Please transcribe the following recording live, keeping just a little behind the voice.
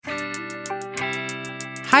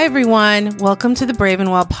Hi, everyone. Welcome to the Brave and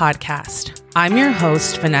Well podcast. I'm your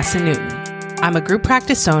host, Vanessa Newton. I'm a group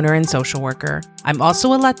practice owner and social worker. I'm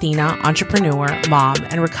also a Latina entrepreneur, mom,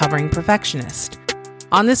 and recovering perfectionist.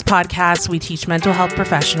 On this podcast, we teach mental health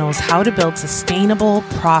professionals how to build sustainable,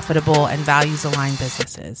 profitable, and values-aligned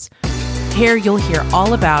businesses. Here, you'll hear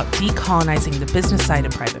all about decolonizing the business side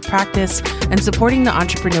of private practice and supporting the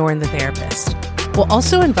entrepreneur and the therapist. We'll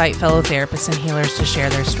also invite fellow therapists and healers to share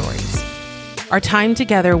their stories. Our time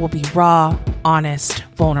together will be raw, honest,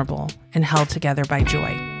 vulnerable, and held together by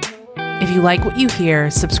joy. If you like what you hear,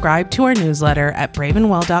 subscribe to our newsletter at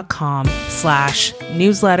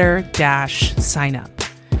bravenwell.com/newsletter-sign up.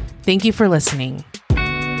 Thank you for listening.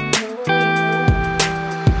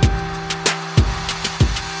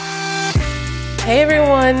 Hey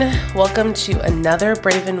everyone, welcome to another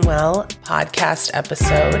Brave and Well podcast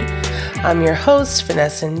episode. I'm your host,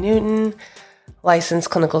 Vanessa Newton, licensed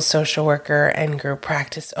clinical social worker and group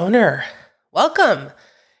practice owner. Welcome.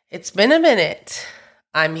 It's been a minute.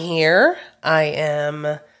 I'm here. I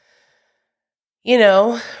am,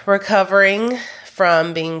 recovering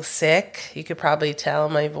from being sick. You could probably tell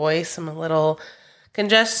my voice. I'm a little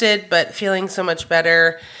congested, but feeling so much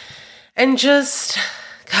better. And just,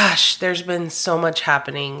 there's been so much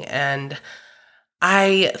happening. And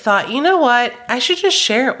I thought, you know what? I should just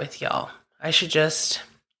share it with y'all. I should just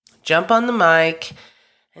jump on the mic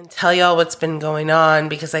and tell y'all what's been going on,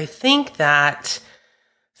 because I think that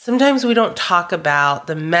sometimes we don't talk about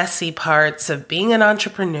the messy parts of being an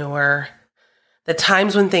entrepreneur, the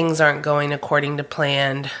times when things aren't going according to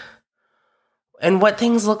plan, and what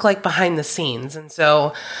things look like behind the scenes. And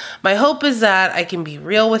so my hope is that I can be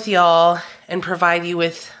real with y'all and provide you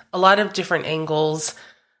with a lot of different angles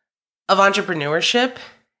of entrepreneurship,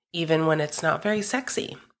 even when it's not very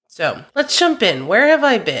sexy. So let's jump in. Where have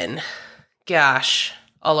I been?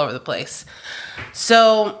 All over the place.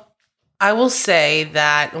 So I will say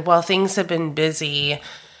that while things have been busy,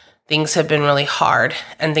 things have been really hard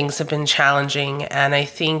and things have been challenging. And I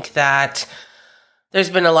think that there's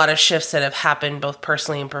been a lot of shifts that have happened both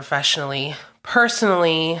personally and professionally.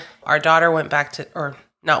 Personally, our daughter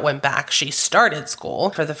she started school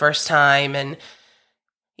for the first time. And,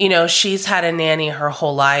 she's had a nanny her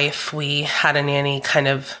whole life. We had a nanny kind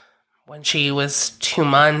of when she was 2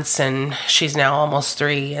 months, and she's now almost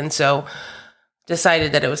 3. And so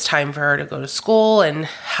decided that it was time for her to go to school and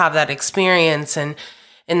have that experience. And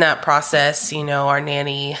in that process, our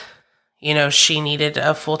nanny, she needed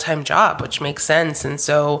a full-time job, which makes sense. And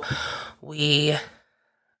so we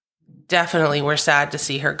definitely were sad to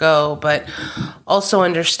see her go, but also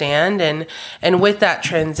understand. And with that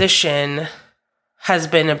transition has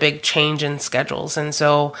been a big change in schedules. And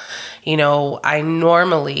so, I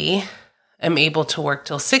normally am able to work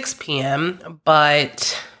till 6 p.m.,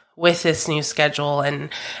 but with this new schedule and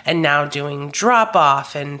now doing drop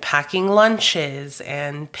off and packing lunches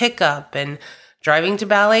and pickup and driving to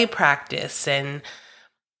ballet practice and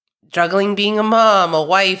juggling being a mom, a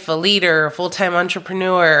wife, a leader, a full-time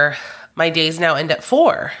entrepreneur, my days now end at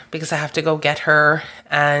 4 because I have to go get her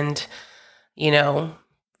and,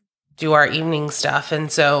 do our evening stuff. And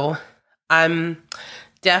so I'm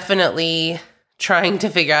definitely trying to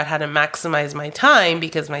figure out how to maximize my time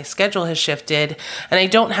because my schedule has shifted and I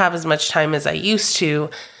don't have as much time as I used to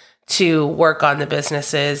work on the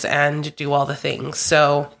businesses and do all the things.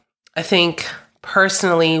 So I think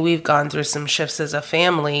personally, we've gone through some shifts as a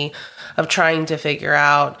family of trying to figure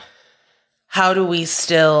out how do we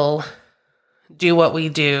still do what we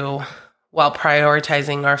do while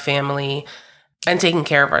prioritizing our family and taking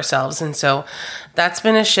care of ourselves. And so that's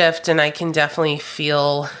been a shift, and I can definitely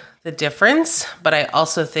feel the difference. But I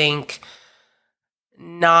also think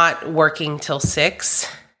not working till 6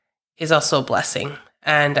 is also a blessing,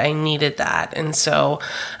 and I needed that. And so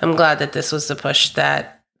I'm glad that this was the push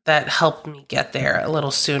that helped me get there a little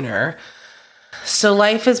sooner. So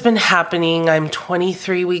life has been happening. I'm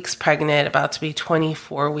 23 weeks pregnant, about to be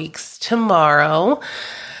 24 weeks tomorrow.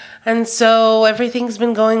 And so everything's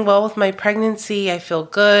been going well with my pregnancy. I feel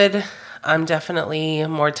good. I'm definitely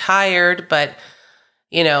more tired, but,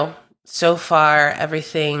 so far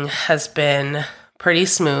everything has been pretty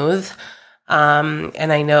smooth.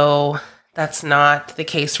 And I know that's not the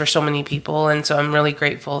case for so many people. And so I'm really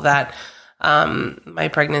grateful that my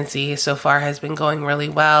pregnancy so far has been going really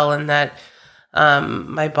well, and that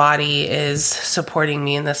my body is supporting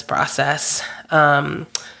me in this process.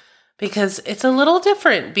 Because it's a little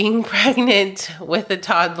different being pregnant with a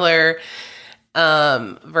toddler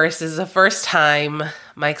versus the first time.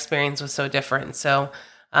 My experience was so different. So,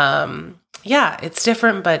 it's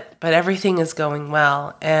different, but everything is going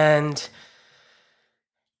well. And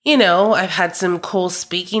I've had some cool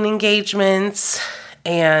speaking engagements,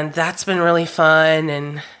 and that's been really fun.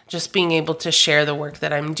 And just being able to share the work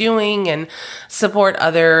that I'm doing and support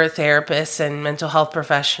other therapists and mental health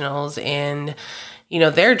professionals in,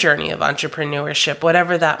 their journey of entrepreneurship,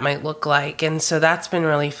 whatever that might look like. And so that's been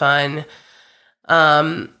really fun.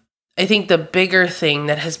 I think the bigger thing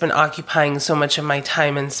that has been occupying so much of my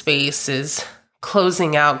time and space is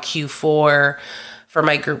closing out Q4 for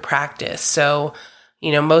my group practice. So,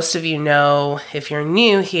 most of you know, if you're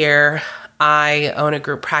new here, I own a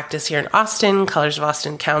group practice here in Austin, Colors of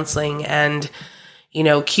Austin Counseling. And,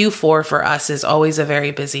 Q4 for us is always a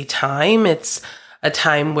very busy time. It's a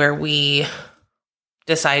time where we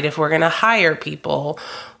decide if we're going to hire people.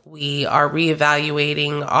 We are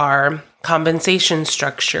reevaluating our compensation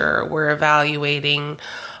structure. We're evaluating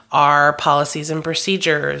our policies and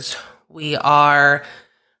procedures. We are,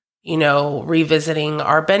 revisiting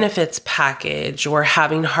our benefits package. We're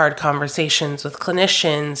having hard conversations with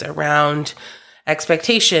clinicians around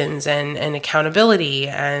expectations and accountability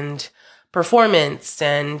and performance.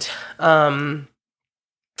 And,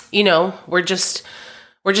 we're just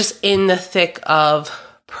in the thick of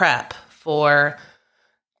prep for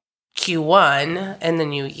Q1 and the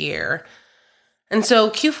new year. And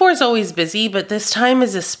so Q4 is always busy, but this time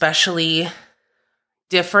is especially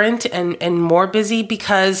different and more busy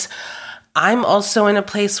because I'm also in a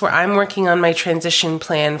place where I'm working on my transition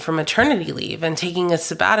plan for maternity leave and taking a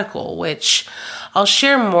sabbatical, which I'll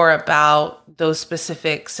share more about those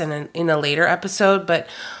specifics in a later episode. But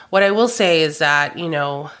what I will say is that,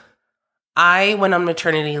 I went on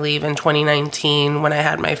maternity leave in 2019 when I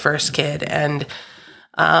had my first kid, and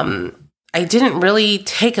I didn't really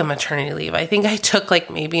take a maternity leave. I think I took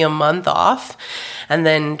maybe a month off and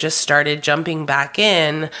then just started jumping back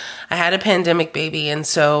in. I had a pandemic baby, and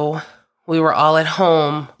so we were all at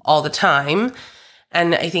home all the time.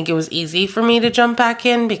 And I think it was easy for me to jump back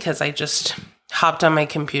in because I just hopped on my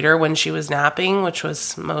computer when she was napping, which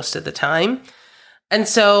was most of the time. And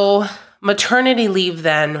so maternity leave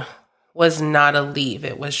then was not a leave.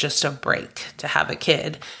 It was just a break to have a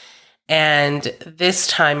kid. And this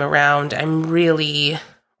time around, I'm really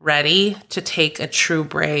ready to take a true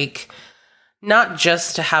break, not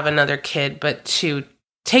just to have another kid, but to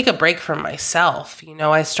take a break from myself.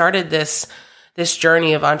 I started this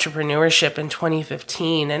journey of entrepreneurship in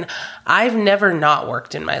 2015, and I've never not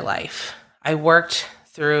worked in my life. I worked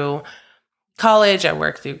through college, I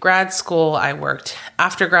worked through grad school, I worked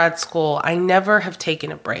after grad school. I never have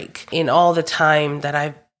taken a break in all the time that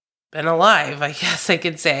I've been alive, I guess I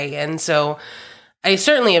could say. And so I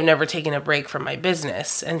certainly have never taken a break from my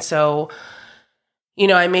business. And so,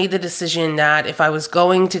 I made the decision that if I was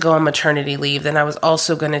going to go on maternity leave, then I was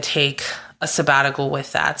also going to take a sabbatical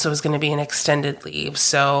with that. So it was going to be an extended leave.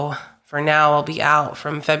 So for now, I'll be out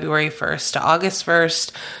from February 1st to August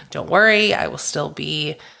 1st. Don't worry, I will still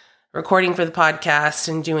be recording for the podcast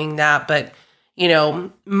and doing that. But,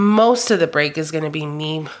 most of the break is going to be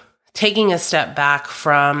me taking a step back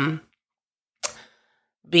from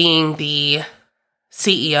being the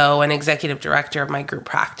CEO and executive director of my group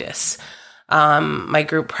practice. My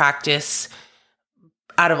group practice,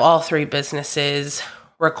 out of all three businesses,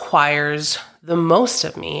 requires the most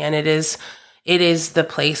of me. And it is the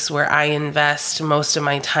place where I invest most of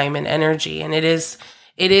my time and energy. And it is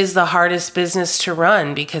the hardest business to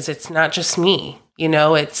run because it's not just me.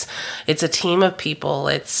 It's a team of people.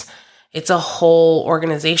 It's a whole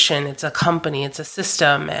organization. It's a company. It's a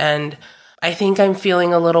system. And I think I'm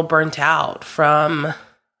feeling a little burnt out from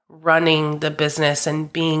running the business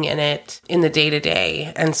and being in it in the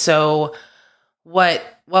day-to-day. And so what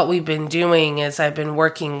we've been doing is I've been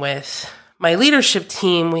working with my leadership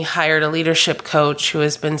team. We hired a leadership coach who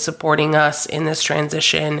has been supporting us in this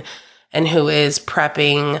transition and who is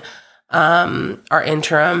prepping our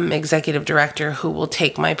interim executive director who will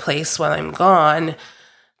take my place while I'm gone,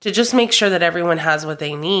 to just make sure that everyone has what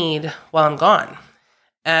they need while I'm gone.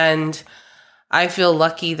 And I feel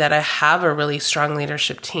lucky that I have a really strong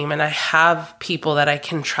leadership team and I have people that I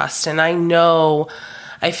can trust. And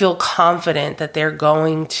I feel confident that they're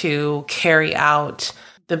going to carry out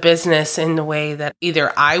the business in the way that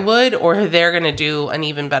either I would or they're going to do an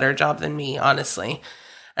even better job than me, honestly.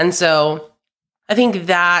 And so I think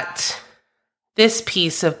that this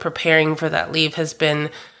piece of preparing for that leave has been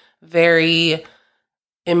very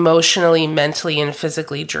emotionally, mentally, and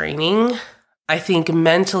physically draining. I think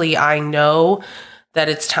mentally, I know that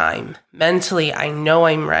it's time. Mentally, I know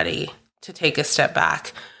I'm ready to take a step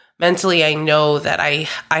back. Mentally, I know that I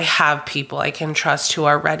have people I can trust who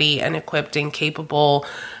are ready and equipped and capable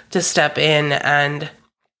to step in and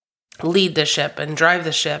lead the ship and drive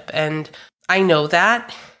the ship. And I know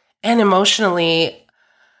that. And emotionally,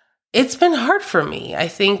 it's been hard for me. I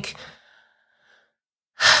think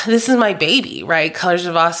this is my baby, right? Colors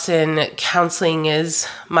of Austin counseling is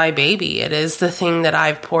my baby. It is the thing that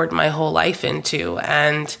I've poured my whole life into.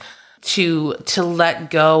 And to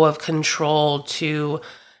let go of control, to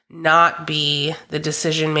not be the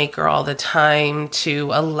decision maker all the time, to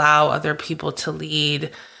allow other people to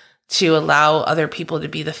lead, to allow other people to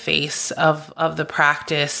be the face of the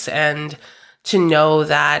practice, and to know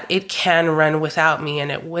that it can run without me,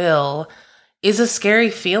 and it will, is a scary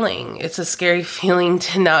feeling. It's a scary feeling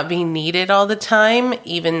to not be needed all the time,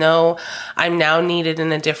 even though I'm now needed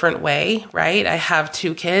in a different way, right? I have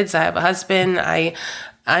 2 kids, I have a husband,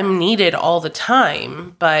 I'm needed all the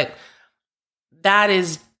time, but that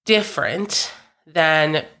is different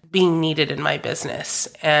than being needed in my business.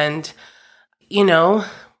 And,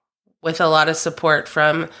 with a lot of support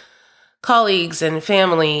from colleagues and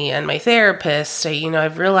family and my therapist,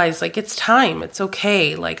 I've realized it's time. It's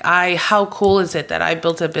okay. How cool is it that I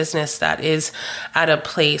built a business that is at a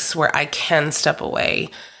place where I can step away?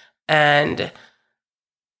 And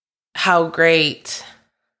how great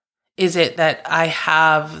is it that I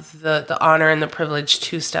have the honor and the privilege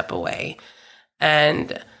to step away?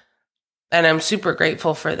 And I'm super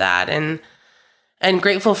grateful for that. And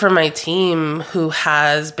grateful for my team who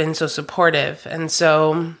has been so supportive. And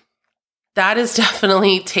so that has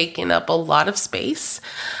definitely taken up a lot of space.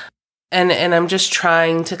 And I'm just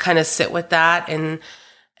trying to kind of sit with that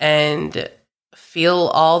and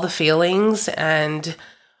feel all the feelings and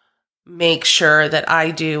make sure that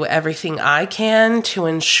I do everything I can to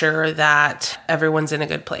ensure that everyone's in a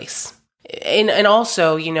good place. And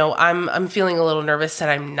also, I'm feeling a little nervous that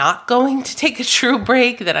I'm not going to take a true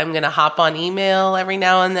break, that I'm going to hop on email every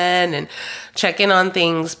now and then and check in on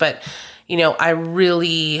things. But, I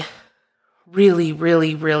really, really,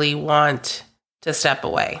 really, really want to step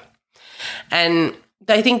away. And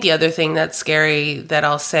I think the other thing that's scary that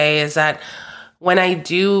I'll say is that when I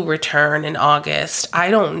do return in August,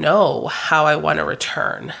 I don't know how I want to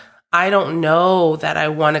return. I don't know that I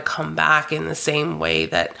want to come back in the same way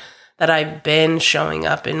that I've been showing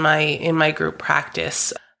up in my group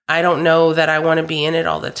practice. I don't know that I want to be in it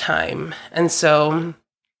all the time. And so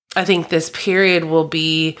I think this period will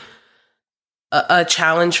be a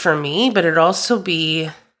challenge for me, but it'd also be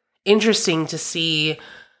interesting to see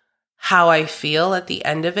how I feel at the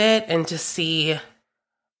end of it and to see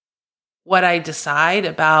what I decide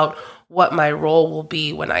about what my role will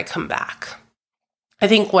be when I come back. I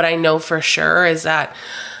think what I know for sure is that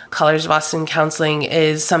Colors of Austin Counseling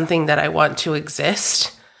is something that I want to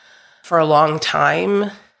exist for a long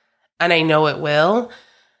time, and I know it will.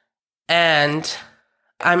 And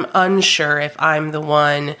I'm unsure if I'm the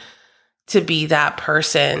one to be that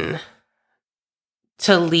person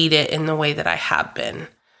to lead it in the way that I have been.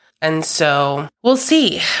 And so we'll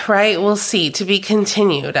see, right? We'll see. To be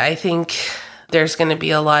continued. I think there's going to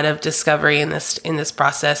be a lot of discovery in this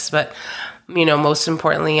process, but most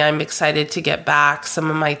importantly, I'm excited to get back some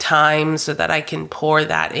of my time so that I can pour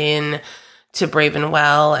that in to Brave and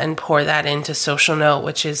Well and pour that into Social Note,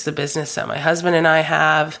 which is the business that my husband and I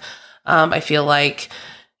have. I feel like,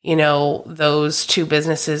 those 2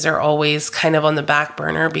 businesses are always kind of on the back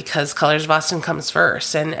burner because Colors of Austin comes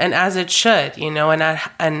first, and as it should, and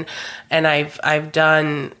I've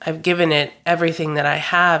given it everything that I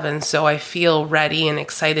have, and so I feel ready and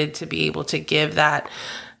excited to be able to give that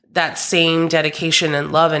same dedication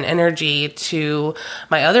and love and energy to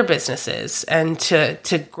my other businesses and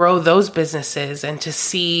to grow those businesses and to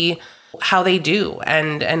see how they do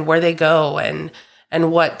and where they go and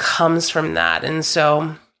what comes from that. And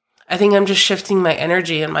so I think I'm just shifting my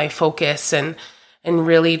energy and my focus and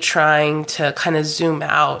really trying to kind of zoom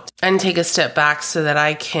out and take a step back so that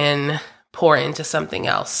I can pour into something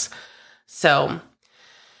else. So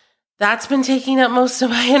that's been taking up most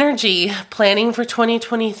of my energy, planning for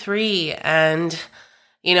 2023. And,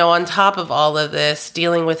 on top of all of this,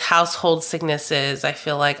 dealing with household sicknesses. I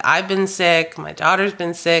feel like I've been sick, my daughter's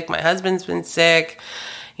been sick, my husband's been sick.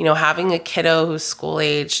 Having a kiddo who's school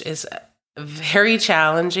age is very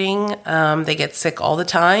challenging. They get sick all the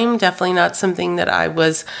time. Definitely not something that I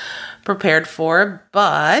was prepared for,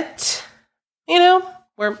 but,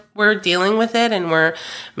 we're dealing with it and we're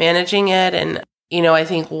managing it. And I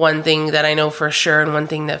think one thing that I know for sure and one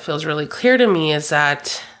thing that feels really clear to me is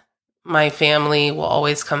that my family will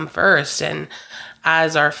always come first. And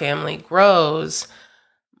as our family grows,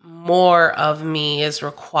 more of me is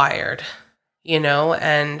required,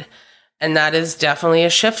 and that is definitely a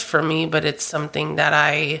shift for me, but it's something that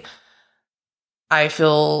I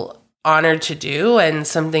feel honored to do and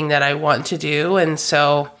something that I want to do. And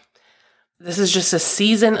so this is just a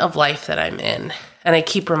season of life that I'm in. And I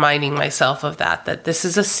keep reminding myself of that this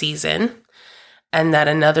is a season and that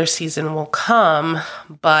another season will come,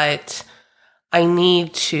 but I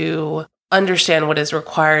need to understand what is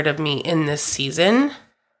required of me in this season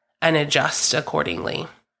and adjust accordingly.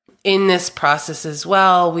 In this process as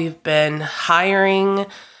well, we've been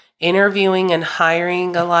interviewing and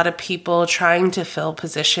hiring a lot of people, trying to fill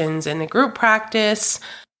positions in the group practice.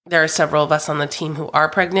 There are several of us on the team who are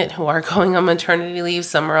pregnant, who are going on maternity leave.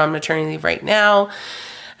 Some are on maternity leave right now.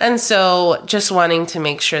 And so just wanting to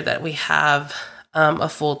make sure that we have a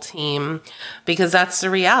full team, because that's the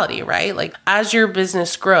reality, right? Like, as your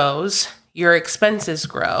business grows, your expenses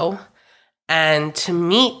grow. And to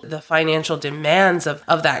meet the financial demands of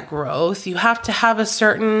that growth, you have to have a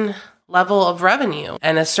certain level of revenue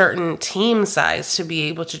and a certain team size to be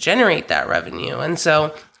able to generate that revenue. And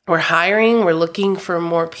so we're looking for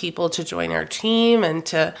more people to join our team and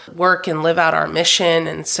to work and live out our mission.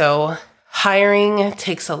 And so hiring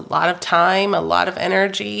takes a lot of time, a lot of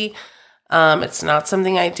energy. It's not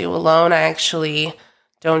something I do alone. I actually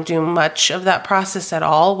don't do much of that process at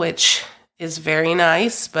all, which is very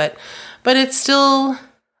nice, but it's still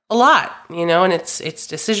a lot, and it's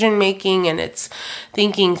decision making, and it's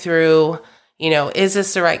thinking through, is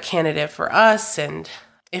this the right candidate for us? And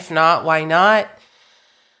if not, why not?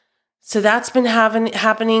 So that's been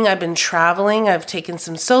happening. I've been traveling. I've taken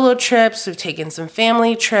some solo trips. We've taken some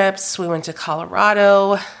family trips. We went to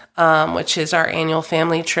Colorado, which is our annual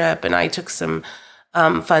family trip. And I took some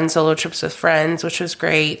fun solo trips with friends, which was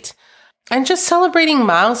great. And just celebrating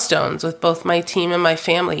milestones with both my team and my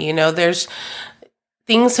family.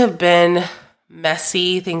 Things have been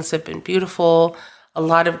messy. Things have been beautiful. A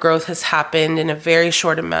lot of growth has happened in a very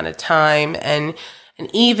short amount of time. And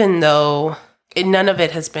even though none of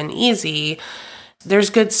it has been easy, there's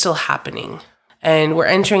good still happening. And we're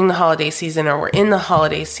entering the holiday season, or we're in the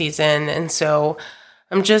holiday season. And so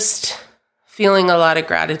I'm just feeling a lot of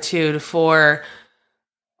gratitude for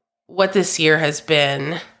what this year has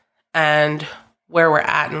been and where we're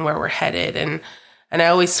at and where we're headed. And I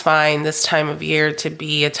always find this time of year to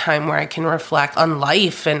be a time where I can reflect on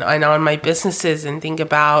life and on my businesses and think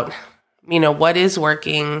about, what is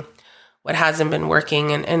working, what hasn't been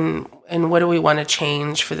working, and what do we want to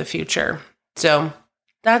change for the future. So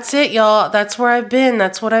that's it, y'all. That's where I've been.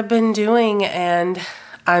 That's what I've been doing. And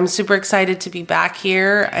I'm super excited to be back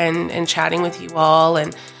here and chatting with you all.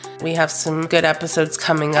 And we have some good episodes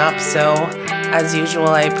coming up. So as usual,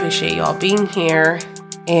 I appreciate you all being here.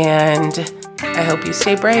 And I hope you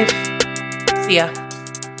stay brave. See ya.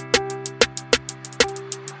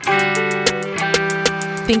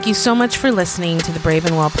 Thank you so much for listening to the Brave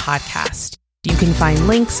and Well podcast. You can find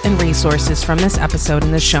links and resources from this episode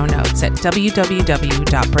in the show notes at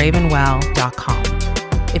www.braveandwell.com.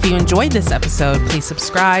 If you enjoyed this episode, please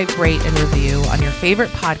subscribe, rate, and review on your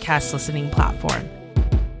favorite podcast listening platform.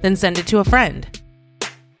 Then send it to a friend.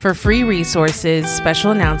 For free resources,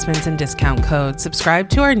 special announcements, and discount codes, subscribe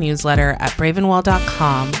to our newsletter at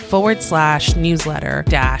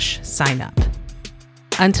braveandwell.com/newsletter-sign up.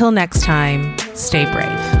 Until next time, stay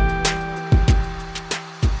brave.